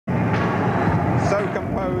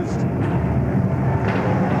closed.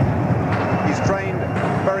 He's trained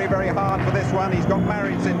very, very hard for this one. He's got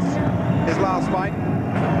married since his last fight.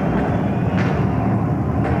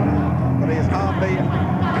 But he has hardly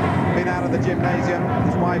been out of the gymnasium.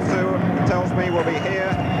 His wife Sue tells me will be here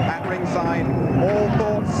at ringside. All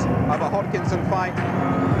thoughts of a Hodkinson fight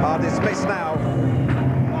are dismissed now.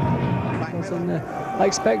 I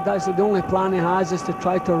expect that's the only plan he has, is to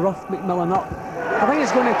try to rough McMillan up. I think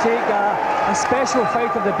it's going to take a special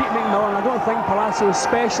fighter to beat McMillan. I don't think Palacio is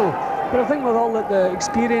special, but I think with all the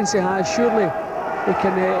experience he has, surely he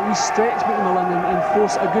can at least stretch McMillan and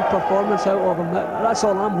force a good performance out of him. That's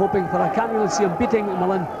all I'm hoping for. I can't really see him beating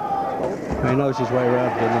McMillan. He knows his way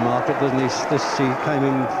around in the market, doesn't he? He came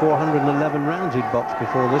in 411 rounds he'd boxed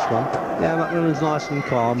before this one. Yeah, McMillan's nice and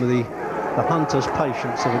calm with the hunter's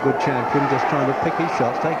patience of a good champion, just trying to pick his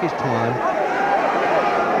shots, take his time.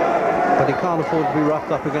 But he can't afford to be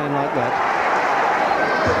roughed up again like that.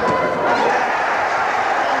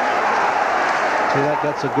 See, that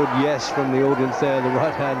gets a good yes from the audience there, the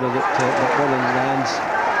right-hander that McMillan lands.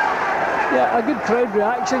 Yeah, a good crowd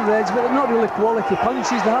reaction, Reds, but they're not really quality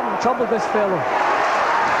punches. They're having trouble with this fellow.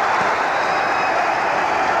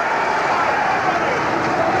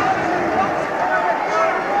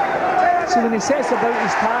 So when he sets about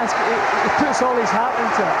his task, he puts all his heart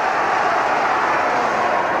into it.